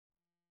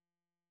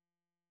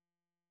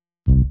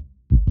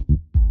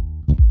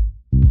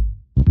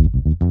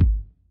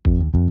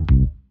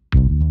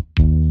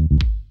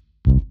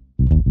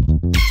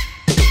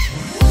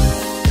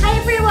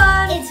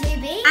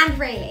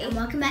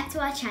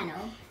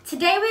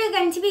Today we are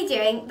going to be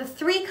doing the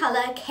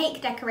 3-colour cake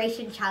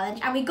decoration challenge,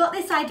 and we got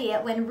this idea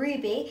when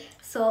Ruby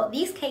saw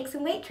these cakes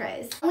in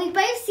Waitrose. And we've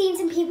both seen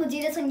some people do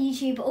this on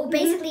YouTube, or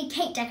basically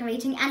cake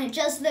decorating, and it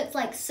just looks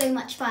like so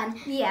much fun.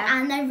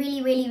 Yeah. And they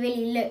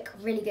really look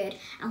really good,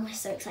 and we're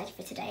so excited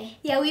for today.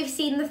 Yeah, we've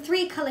seen the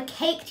 3-colour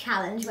cake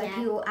challenge where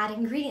people add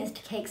ingredients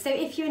to cake, so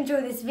if you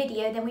enjoy this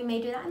video then we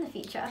may do that in the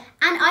future.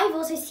 And I've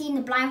also seen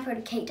the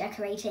blindfolded cake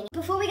decorating.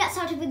 Before we get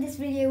started with this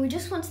video, we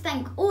just want to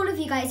thank all of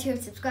you guys who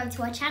have subscribed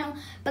to our channel,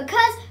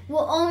 because we're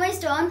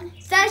almost on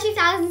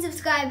 30,000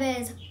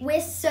 subscribers. We're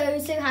so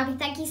happy.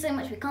 Thank you so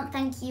much. We can't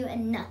thank you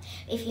enough.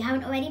 If you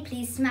haven't already,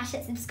 please smash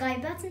that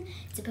subscribe button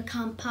to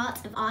become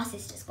part of our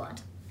sister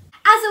squad.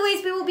 As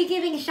always, we will be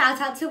giving a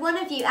shout out to one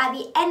of you at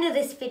the end of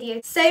this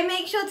video, so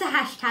make sure to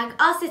hashtag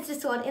our sister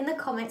squad in the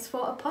comments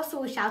for a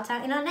possible shout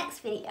out in our next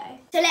video.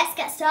 So let's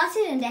get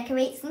started and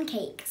decorate some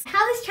cakes.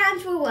 How this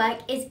challenge will work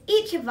is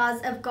each of us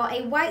have got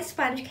a white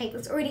sponge cake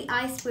that's already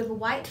iced with a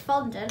white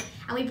fondant,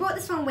 and we brought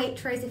this from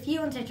Waitrose if you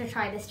wanted to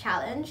try this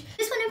challenge.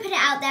 Just want to put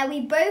it out there, we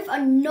both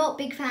are not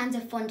big fans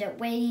of fondant.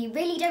 We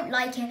really don't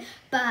like it,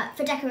 but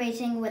for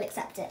decorating we'll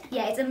accept it.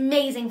 Yeah, it's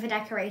amazing for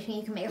decorating.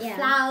 You can make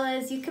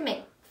flowers, you can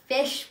make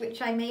fish,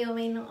 which I may or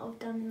may not have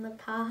done in the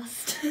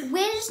past.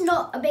 We're just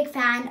not a big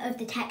fan of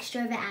the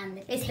texture of it and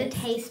the taste. The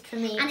taste for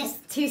me, and it's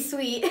too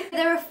sweet.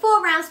 There are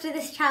 4 rounds to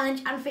this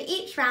challenge, and for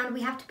each round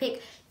we have to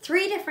pick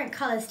 3 different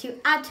colours to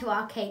add to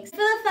our cakes. For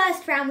the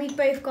first round we've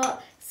both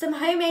got some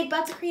homemade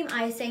buttercream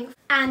icing,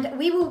 and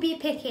we will be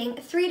picking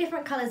 3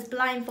 different colours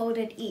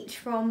blindfolded each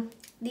from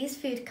these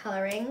food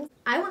colourings.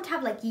 I want to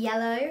have like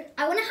yellow.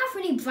 I want to have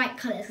really bright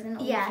colours because they're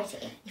not really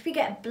pretty. If we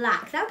get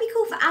black, that would be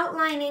cool for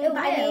outlining, but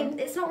I mean,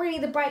 it's not really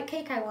the bright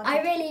cake I want.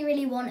 I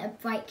really want a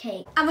bright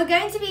cake. And we're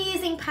going to be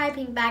using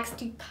piping bags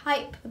to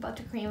pipe the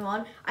buttercream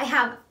on.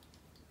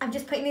 I'm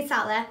just putting this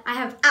out there, I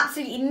have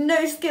absolutely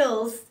no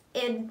skills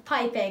in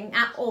piping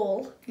at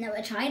all.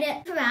 Never tried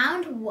it.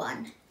 Round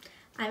 1.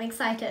 I'm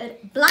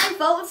excited.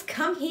 Blindfolds,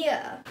 come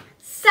here.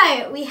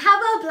 So, we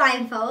have our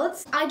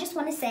blindfolds. I just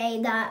want to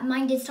say that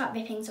mine did start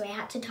ripping, so I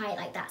had to tie it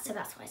like that, so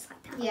that's why it's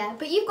like that. Yeah,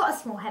 but you've got a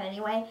small head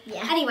anyway.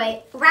 Yeah.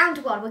 Anyway, round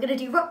 1, we're going to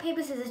do rock,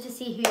 paper, scissors to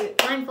see who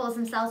blindfolds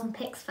themselves and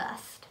picks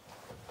first.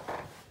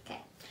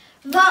 Okay.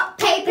 Rock,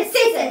 paper,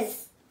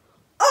 scissors!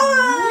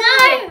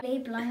 Oh! No! Lay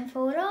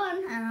blindfold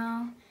on,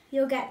 and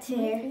You'll get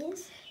to.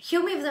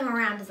 She'll move them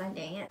around as I'm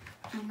doing it.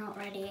 I'm not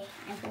ready.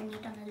 I've only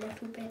done a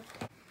little bit.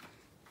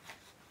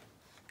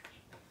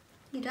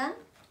 You done?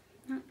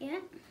 Not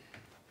yet.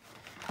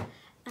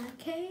 I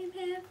came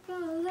here for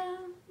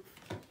love.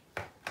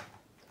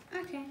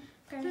 Okay,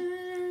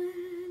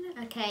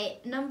 good. Okay,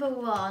 number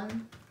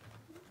 1.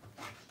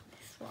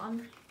 This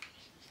one.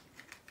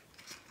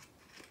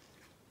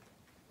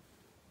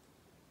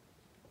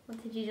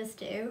 What did you just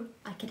do?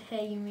 I could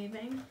hear you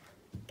moving.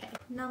 Okay,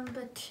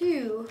 number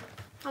 2.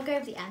 I'll go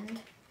with the end.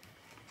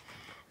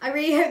 I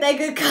really hope they're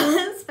good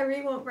colours. I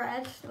really want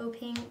red or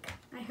pink,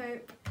 I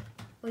hope,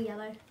 or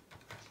yellow.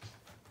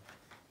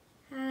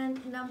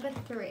 And number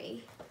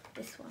 3,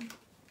 this one.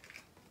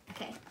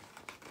 Okay.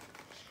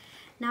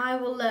 Now I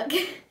will look.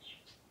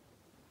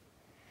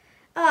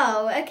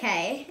 Oh,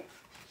 okay.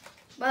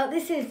 Well,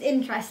 this is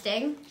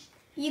interesting.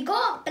 You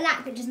got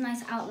black, which is a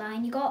nice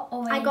outline. You got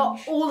orange. I got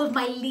all of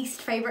my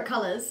least favourite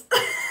colours.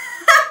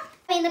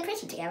 I mean, they're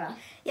pretty together.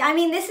 Yeah, I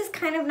mean, this is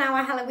kind of now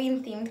a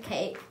Halloween themed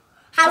cake.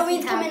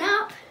 Halloween's coming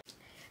up.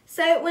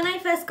 So when I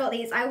first got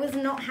these, I was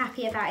not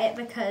happy about it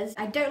because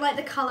I don't like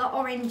the colour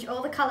orange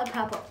or the colour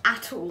purple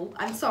at all.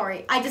 I'm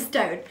sorry, I just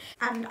don't.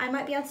 And I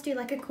might be able to do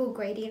like a cool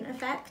gradient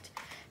effect.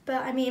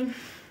 But I mean,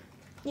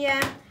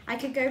 yeah, I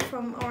could go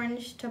from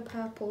orange to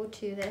purple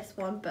to this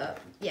one, but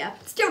yeah,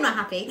 still not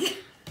happy.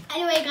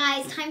 Anyway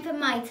guys, time for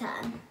my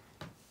turn.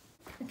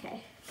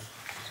 Okay,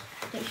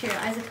 make sure your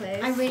eyes are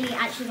closed. I really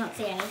actually can't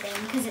see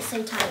anything because it's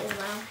so tight as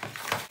well.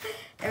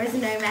 There is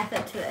no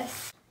method to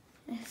this.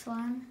 This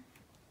one.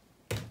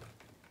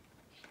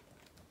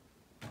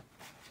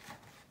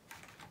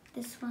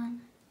 This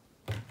one.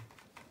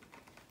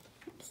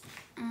 Oops.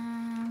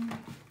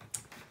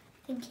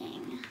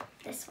 Thinking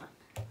this one.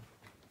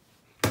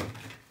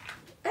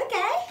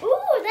 Okay.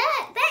 Ooh,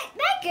 they're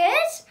good.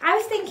 I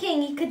was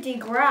thinking you could do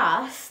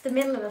grass, the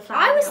middle of the flower.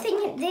 I was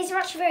thinking these are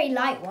actually very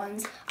light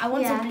ones. I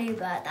wanted Yeah. blue,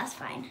 but that's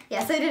fine.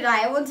 Yeah, so did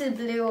I. I wanted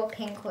blue or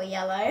pink or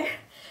yellow,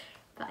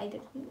 but I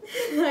didn't.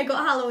 I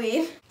got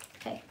Halloween.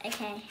 Okay.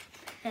 Okay,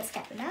 let's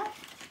get them out.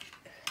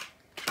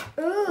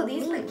 Ooh,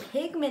 these look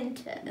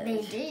pigmented.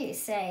 They do.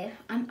 So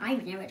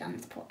I've never done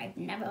this before. I've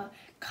never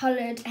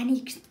coloured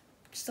any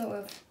sort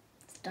of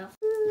stuff.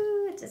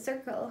 Ooh, it's a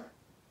circle.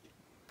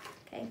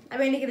 Okay,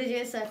 I'm only gonna do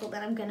a circle,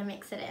 then I'm gonna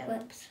mix it in.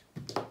 Whoops.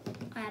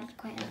 I added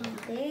quite a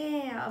lot.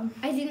 Damn.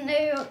 I didn't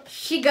know.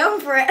 She going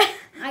for it.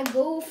 I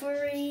go for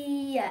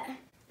it.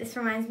 This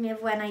reminds me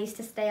of when I used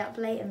to stay up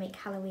late and make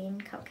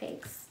Halloween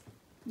cupcakes.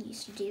 You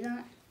used to do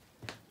that?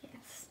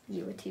 Yes,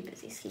 you were too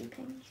busy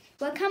sleeping.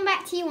 We'll come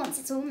back to you once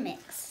it's all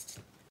mixed.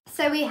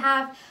 So we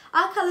have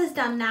our colours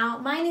done now.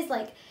 Mine is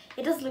like,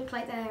 it does look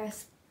like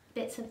there's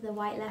bits of the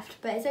white left,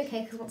 but it's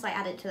okay because once I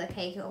add it to the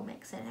cake, it'll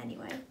mix in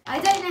anyway. I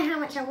don't know how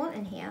much I want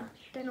in here.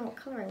 I don't know what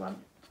colour I want.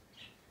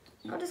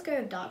 I'll just go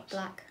with dark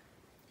black.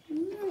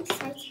 I'm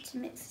excited to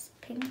mix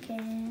pink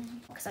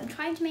in because I'm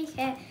trying to make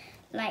it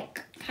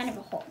like kind of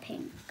a hot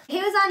pink.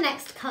 Here's our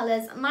next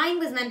colours. Mine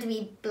was meant to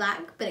be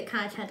black, but it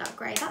kind of turned out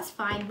grey. That's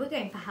fine. We're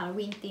going for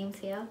Halloween themes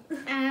here.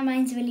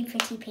 Mine's really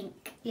pretty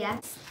pink.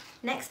 Yes.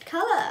 Next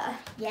colour.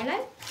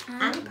 Yellow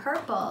And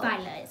purple.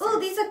 Violet. Oh,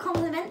 these are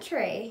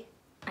complementary.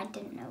 I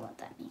didn't know what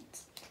that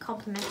means.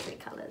 Complementary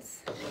colours.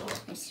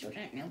 I still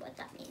don't know what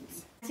that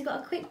means. So we've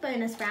got a quick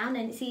bonus round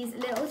and it's these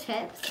little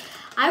chips.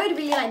 I would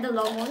really like the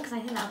long one because I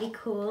think that would be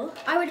cool.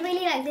 I would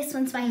really like this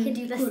one so I could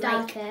do The cool, star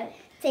like, kit.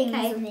 things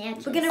Okay, on the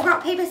edges. we're going to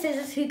rock, paper,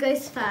 scissors. Who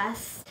goes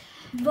first?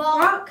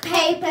 rock,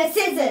 paper,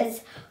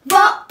 scissors.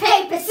 Rock,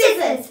 paper,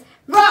 scissors.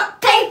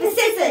 Rock, paper,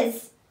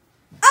 scissors.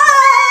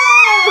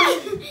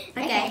 Oh!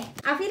 Okay.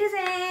 Auf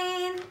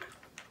Wiedersehen.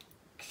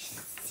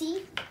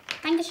 See?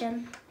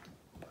 Dankeschön.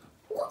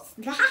 What's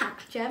that?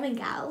 German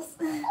gals.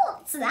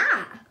 What's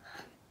that?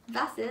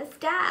 Das ist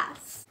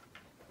gas.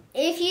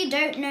 If you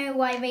don't know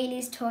why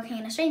Raylee's talking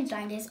in a strange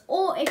language,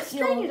 or if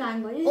Strange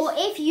language. or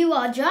if you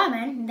are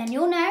German, then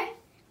you'll know.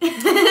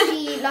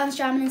 She learns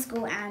German in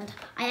school, and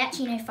I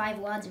actually know 5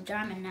 words of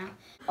German now.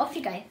 Off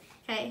you go.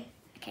 Okay.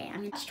 Okay,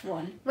 I'm in touched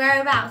one.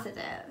 Whereabouts is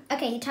it?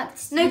 Okay, you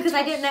touched. No, because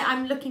I don't know.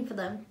 I'm looking for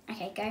them.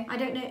 Okay, go. I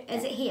don't know.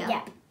 Is it here?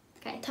 Yep.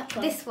 Okay. Touch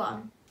one. This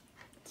one.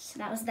 So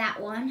that was that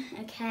one.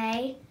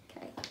 Okay.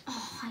 Okay.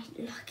 Oh,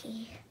 I'm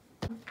lucky.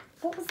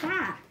 What was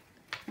that?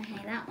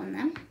 Okay, that one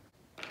then.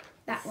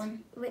 That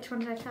one. Which one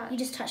did I touch? You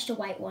just touched a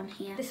white one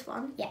here. This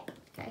one? Yep.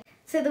 Okay.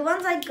 So the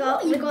ones I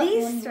got Oh, you with got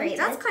these one 3, you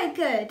that's wanted. quite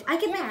good. I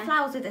could Yeah. make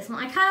flowers with this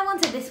one. I kind of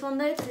wanted this one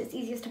though because it's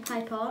easiest to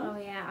pipe on. Oh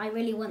yeah, I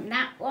really want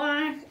that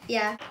one.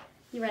 Yeah.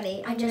 You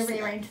ready? I'm just going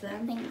to rearrange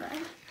them. Bingo.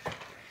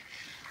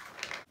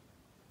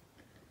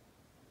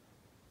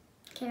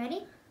 Okay,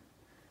 ready?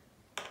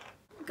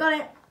 Got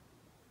it.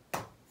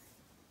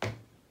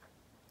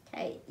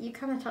 Okay, you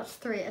kind of touch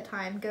 3 at a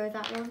time. Go with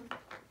that one.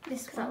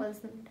 This Because that one. was,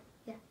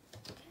 yeah.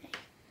 Okay.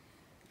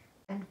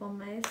 And one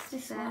most.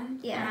 This there. one.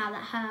 Yeah. Wow,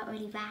 that hurt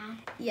really bad.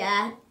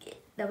 Yeah.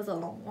 There was a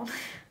long one.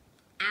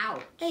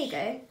 Ouch. There you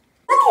go.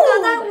 Look,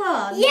 you got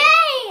that one.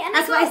 Yay! And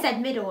That's why I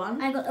said middle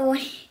one. I got the one.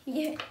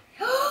 Yeah.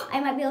 I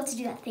might be able to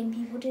do that thing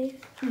people do.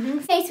 Mm-hmm.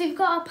 Okay, so we've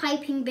got our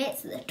piping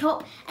bits at the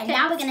top, and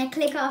now we're going to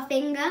click our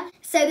finger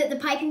so that the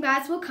piping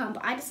bags will come.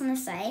 But I just want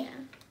to say,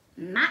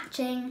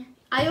 matching.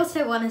 I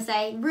also want to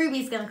say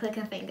Ruby's going to click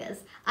her fingers.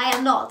 I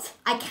am not.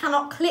 I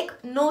cannot click,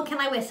 nor can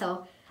I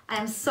whistle. I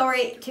am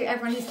sorry to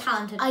everyone who's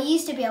talented. I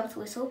used to be able to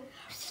whistle.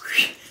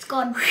 It's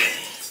gone.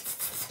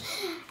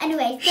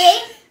 Anyway,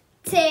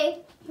 3, 2,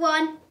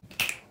 1.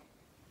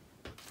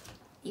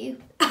 You.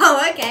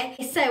 Oh, okay.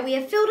 So we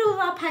have filled all of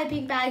our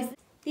piping bags.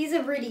 These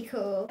are really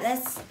cool.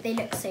 They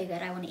look so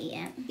good. I want to eat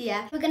it.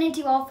 Yeah. We're going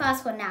to do our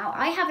first one now.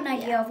 I have an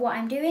idea of what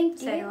I'm doing.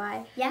 So do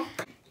I. Yeah?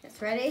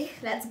 It's ready.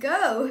 Let's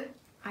go.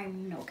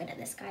 I'm not good at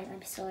this, guys.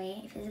 I'm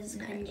sorry if this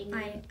is cringing you.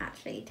 I'm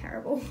actually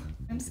terrible.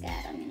 I'm scared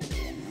I'm going to do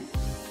it.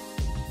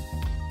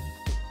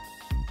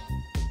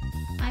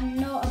 I'm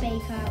not a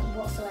baker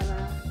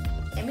whatsoever.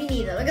 Yeah, me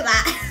neither. Look at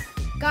that.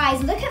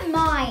 Guys, look at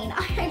mine.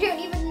 I don't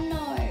even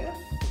know.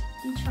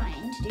 I'm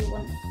trying to do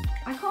one.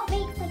 I can't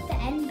make like the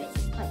end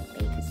bits like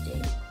bakers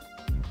do.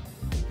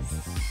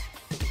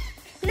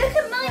 Look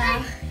at mine.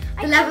 Wow.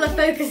 I The level of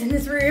focus in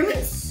this room.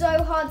 It's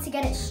so hard to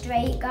get it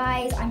straight,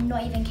 guys. I'm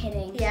not even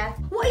kidding. Yeah.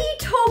 What are you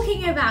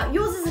talking about?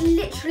 Yours is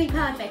literally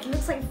perfect. It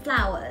looks like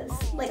flowers.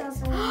 Like,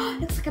 doesn't.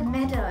 looks like a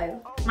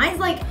meadow. Mine's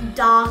like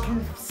dark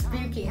and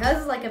spooky. Hers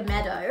is like a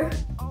meadow.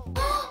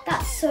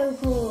 That's so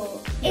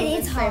cool. It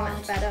Yours is so hard.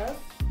 much better.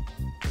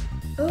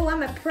 Oh,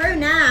 I'm a pro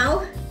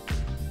now.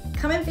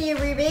 Coming for you,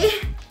 Ruby.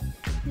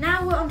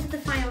 Now we're on to the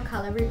final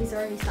colour. Ruby's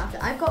already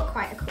started. I've got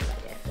quite a cool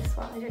idea for this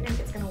one. I don't know if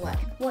it's going to work.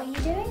 What are you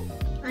doing?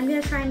 I'm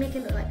going to try and make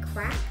it look like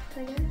cracked,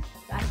 I guess.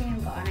 I think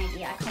I've got an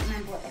idea. I can't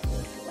remember what they're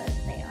called, but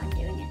I'm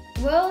doing it.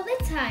 Roll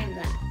the time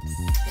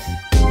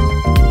lapse.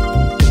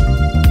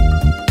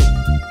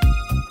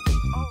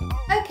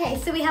 Okay,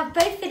 so we have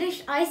both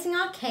finished icing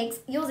our cakes.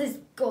 Yours is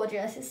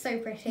gorgeous. It's so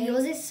pretty.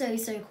 Yours is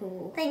so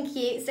cool. Thank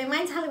you. So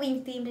mine's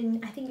Halloween themed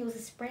and I think yours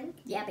is spring.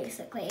 Yeah,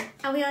 basically.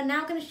 And we are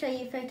now going to show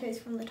you photos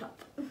from the top.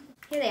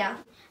 Here they are.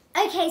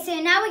 Okay, so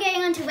now we're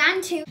going on to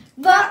round 2.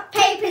 Rock,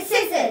 paper,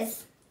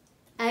 scissors.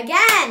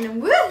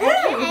 Again.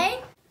 Woohoo! Okay.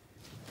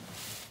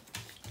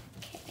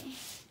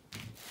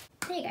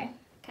 There you go.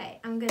 Okay,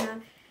 I'm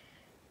gonna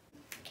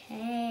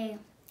Okay.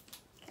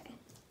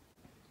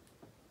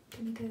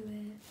 go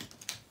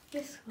with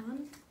this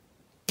one.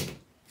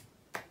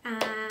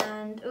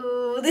 And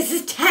oh, this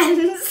is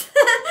tense.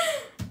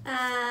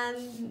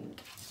 And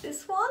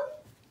this one.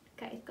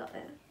 Okay, got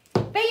it.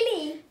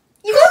 Raylee!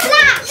 You got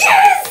that!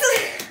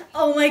 Yes!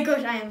 Oh my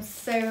gosh, I am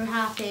so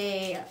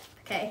happy.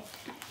 Okay,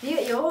 you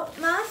get your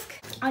mask.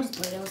 I'll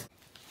just do yours.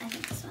 I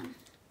think this one.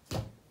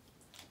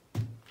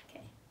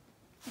 Okay.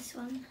 This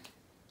one.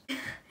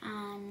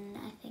 And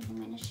I think I'm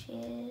going to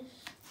choose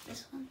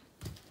this one.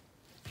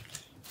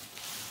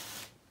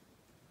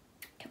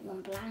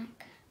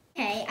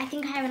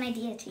 think I have an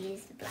idea to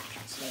use the black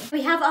actually.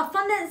 We have our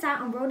fondants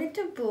out and rolled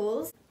into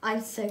balls.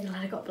 I'm so glad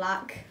I got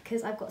black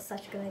because I've got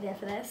such a good idea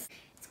for this.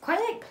 It's quite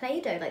like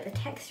Play-Doh, like the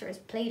texture is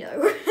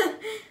Play-Doh.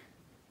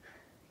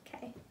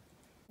 Okay.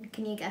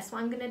 Can you guess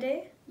what I'm gonna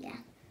do? Yeah.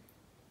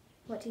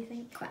 What do you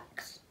think?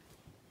 Cracks.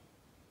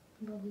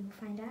 Well, we will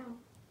find out.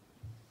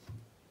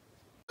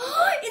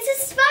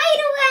 It's a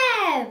spider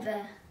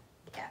web!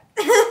 Yeah.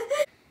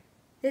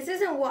 This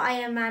isn't what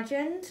I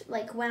imagined.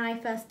 Like when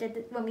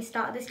we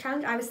started this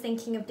challenge, I was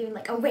thinking of doing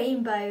like a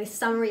rainbow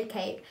summery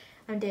cake.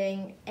 I'm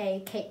doing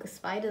a cake with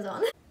spiders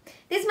on.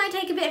 This might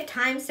take a bit of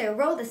time, so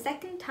roll the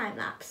second time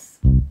lapse.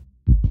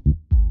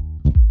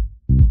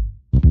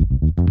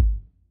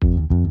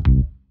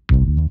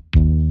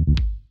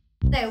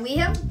 So we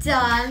have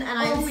done, and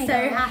I'm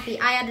so happy.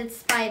 I added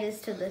spiders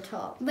to the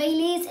top.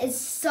 Raylee's is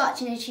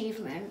such an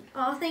achievement.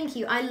 Oh, thank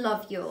you. I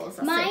love yours.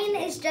 That's Mine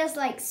is just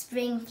like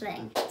spring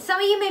fling.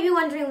 Some of you may be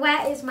wondering,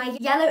 where is my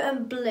yellow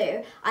and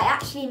blue? I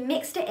actually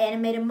mixed it in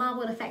and made a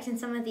marbled effect in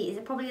some of these.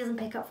 It probably doesn't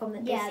pick up from the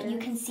distance. Yeah, you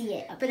can see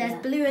it up But here.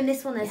 there's blue in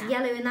this one, there's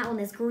yellow in that one,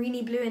 there's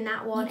greeny blue in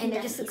that one, and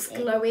it just looks see.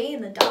 glowy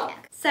in the dark. Yeah.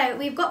 So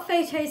we've got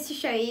photos to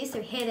show you,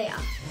 so here they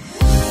are.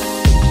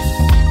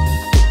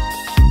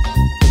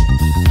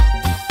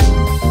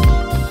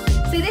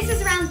 So this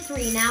is round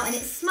 3 now, and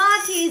it's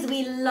Smarties.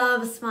 We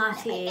love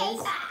Smarties.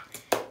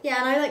 Yeah,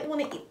 and I like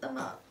want to eat them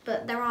up,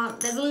 but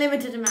there's a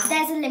limited amount.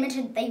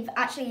 They've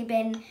actually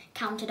been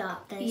counted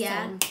up.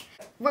 Yeah.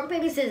 Rock,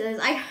 paper, scissors.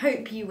 I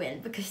hope you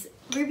win, because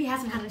Ruby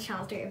hasn't had a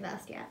chance to do it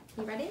first yet.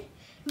 You ready?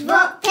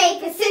 Rock,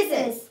 paper,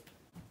 scissors.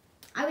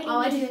 I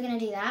really knew you were going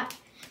to do that,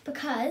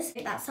 because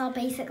that's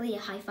basically a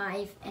high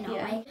five in a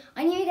way.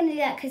 I knew you were going to do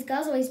that because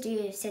girls always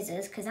do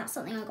scissors, because that's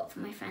something I got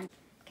from my friend.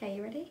 Okay,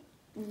 you ready?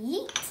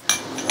 Yeet.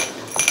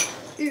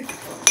 Ooh. It's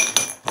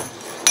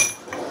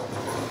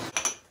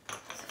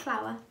a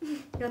flower.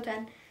 Your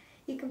turn.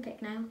 You can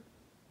pick now.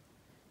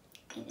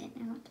 I don't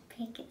know what to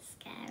pick. It's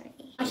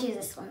scary. I'll choose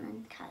this one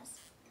then, because...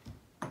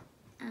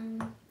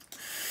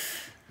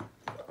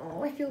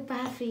 Oh, I feel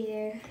bad for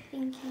you.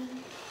 Thinking...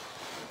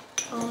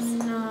 Oh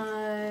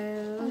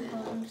no. Oh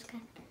god, I'm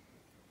scared.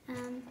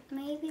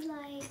 Maybe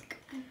like,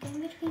 I'm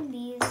going between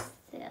these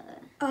two.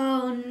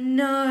 Oh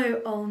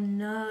no, oh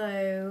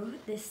no.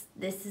 This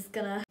is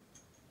gonna...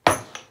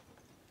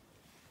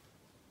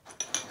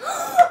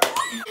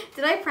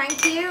 Did I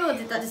prank you, or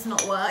did that just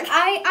not work?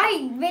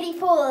 I really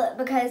thought,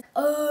 because,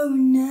 oh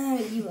no,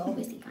 you were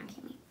obviously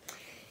pranking me.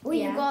 Oh,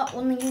 you got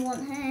one that you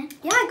want here.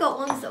 Yeah, I got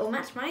ones that will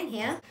match mine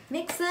here.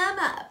 Mix them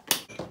up.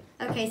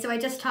 Okay, so I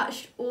just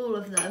touched all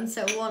of them,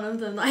 so one of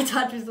them that I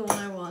touched is the one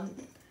I want.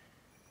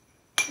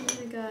 Here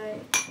we go.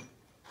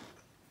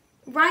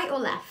 Right or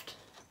left?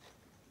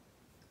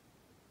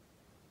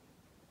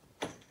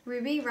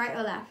 Ruby, right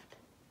or left?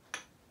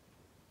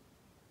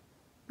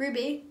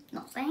 Ruby?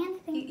 Not saying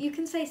anything. You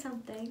can say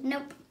something.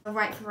 Nope.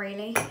 Right for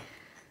Raylee.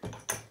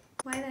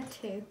 Why are there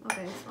 2? I'll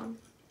go this one.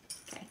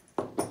 Okay.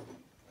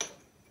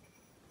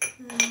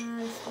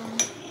 This one.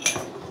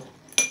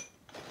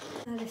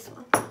 This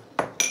one.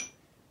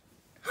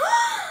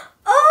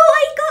 Oh,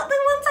 I got the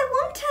ones I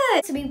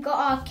wanted! So we've got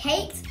our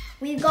cakes,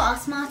 we've got our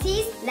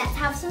Smarties. Let's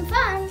have some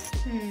fun.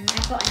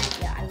 I've got an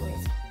idea. I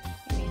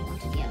really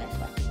wanted yellow,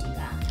 so I could do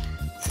that.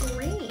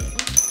 Green.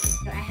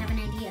 So I have an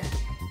idea.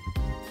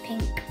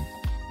 Pink.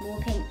 More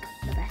pink,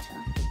 the better.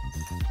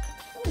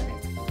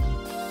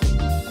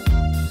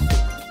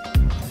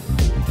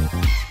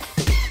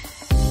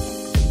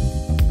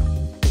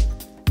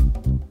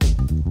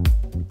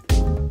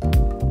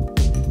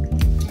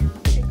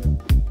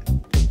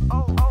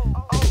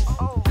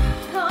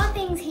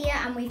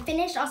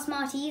 Finished our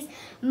Smarties.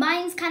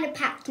 Mine's kind of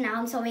packed now.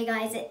 I'm sorry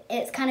guys,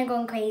 it's kind of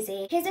gone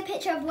crazy. Here's a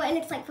picture of what it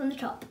looks like from the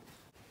top.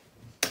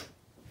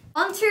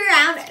 On to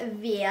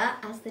round wir,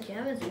 as the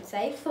Germans would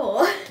say,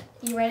 4.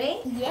 You ready?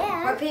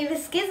 Yeah. Rock, paper,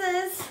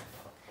 scissors.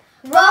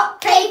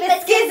 Rock, paper,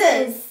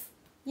 scissors.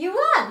 You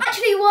won.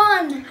 Actually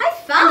won. High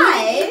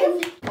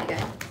five.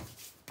 Okay.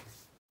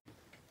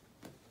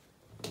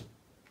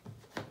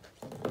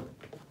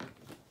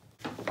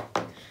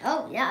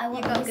 Oh yeah, I won.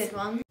 You got a good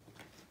one.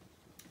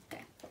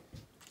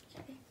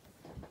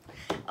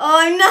 Oh,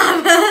 I'm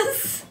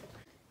nervous.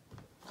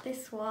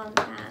 This one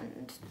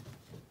and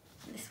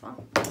this one.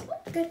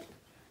 Good.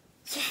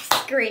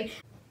 Yes, green.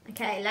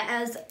 Okay, let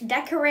us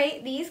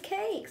decorate these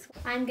cakes.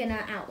 I'm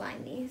gonna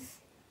outline these.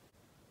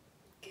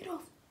 Get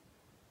off.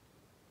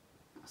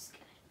 Not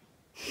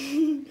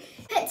scared.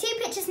 Put 2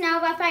 pictures now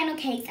of our final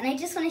cakes, and I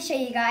just want to show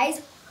you guys.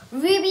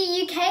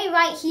 Ruby UK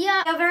right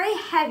here. They're very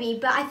heavy,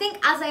 but I think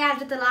as I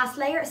added the last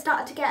layer, it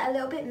started to get a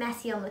little bit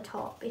messy on the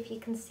top, if you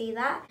can see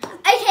that.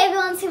 Okay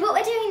everyone, so what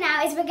we're doing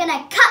now is we're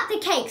gonna cut the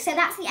cake, so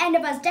that's the end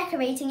of us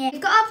decorating it.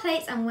 We've got our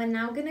plates and we're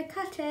now gonna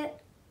cut it.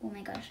 Oh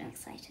my gosh, I'm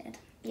excited.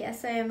 Yeah,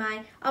 so am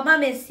I. Our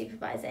mum is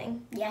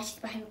supervising. Yeah, she's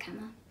behind the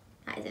camera.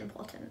 That is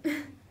important.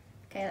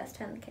 Okay, let's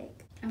turn the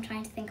cake. I'm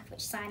trying to think of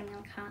which side I'm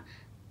gonna cut.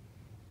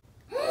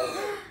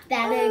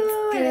 That looks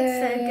good. It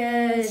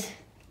looks so good.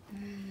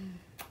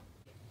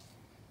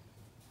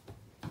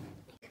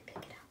 You can pick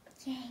it up.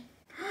 Yay.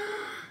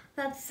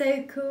 That's That's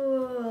so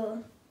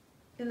cool.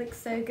 It looks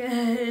so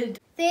good.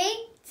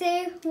 3,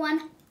 2,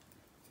 1.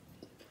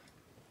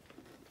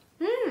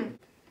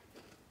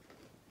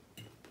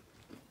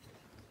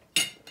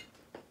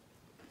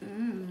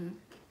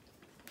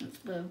 That's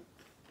blue.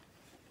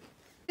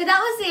 So that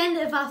was the end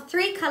of our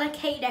 3-colour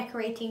cake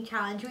decorating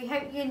challenge. We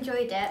hope you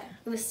enjoyed it.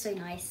 It was so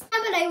nice.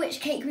 Comment below which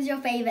cake was your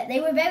favourite.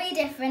 They were very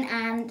different,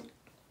 and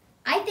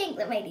I think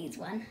that Raylee's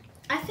won.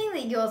 I think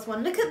that yours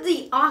won. Look at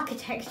the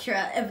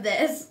architecture of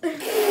this.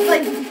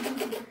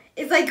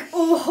 It's like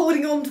all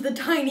holding on to the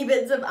tiny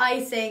bits of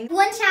icing.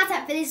 One shout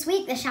out for this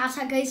week. The shout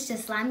out goes to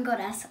Slime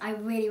Goddess. I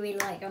really, really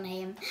like your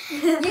name.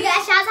 You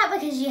get a shout out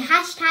because you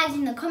hashtagged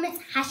in the comments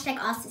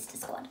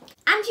 #OurSisterSquad.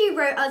 And you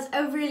wrote us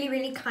a really,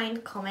 really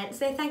kind comment.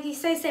 So thank you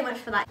so, so much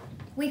for that.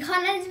 We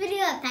can't end this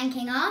video without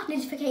thanking our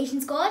notification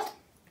squad.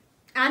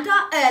 And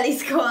our early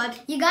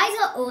squad. You guys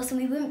are awesome.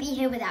 We wouldn't be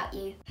here without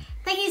you.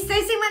 Thank you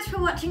so, so much for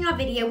watching our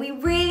video. We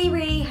really,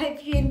 really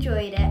hope you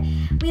enjoyed it.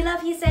 We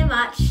love you so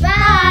much.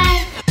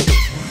 Bye.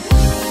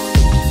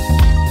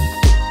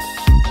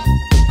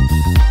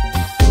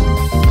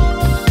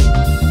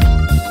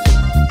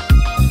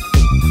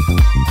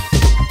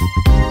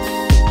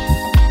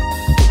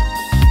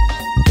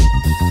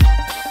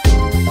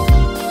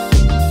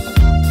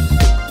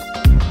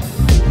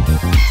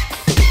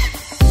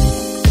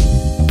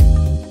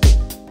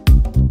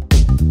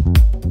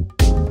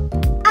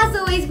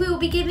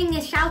 Be giving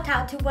a shout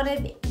out to one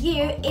of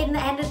you in the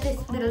end of this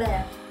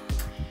video.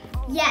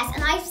 Yes,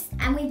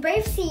 and we've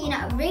both seen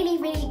a really,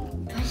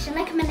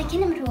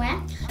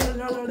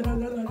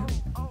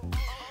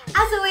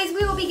 As always,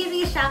 we will be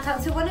giving a shout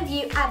out to one of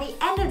you at the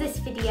end of this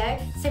video,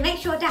 so make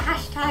sure to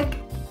hashtag.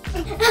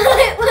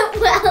 Well,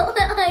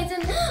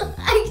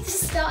 I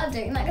just started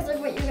doing that because I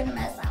thought you were going to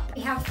mess up.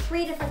 We have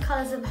 3 different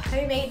colours of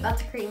homemade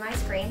buttercream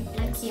ice cream,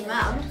 like your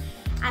mum.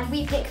 And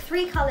we picked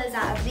 3 colours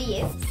out of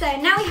these. So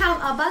now we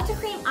have our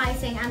buttercream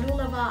icing and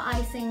all of our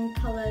icing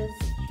colours,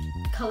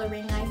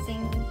 colouring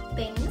icing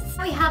things.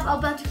 Now we have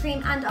our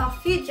buttercream and our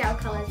food gel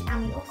colours,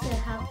 and we also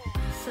have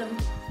some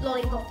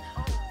lollipops.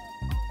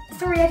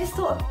 Sorry, I just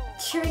thought of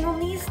chewing on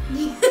these.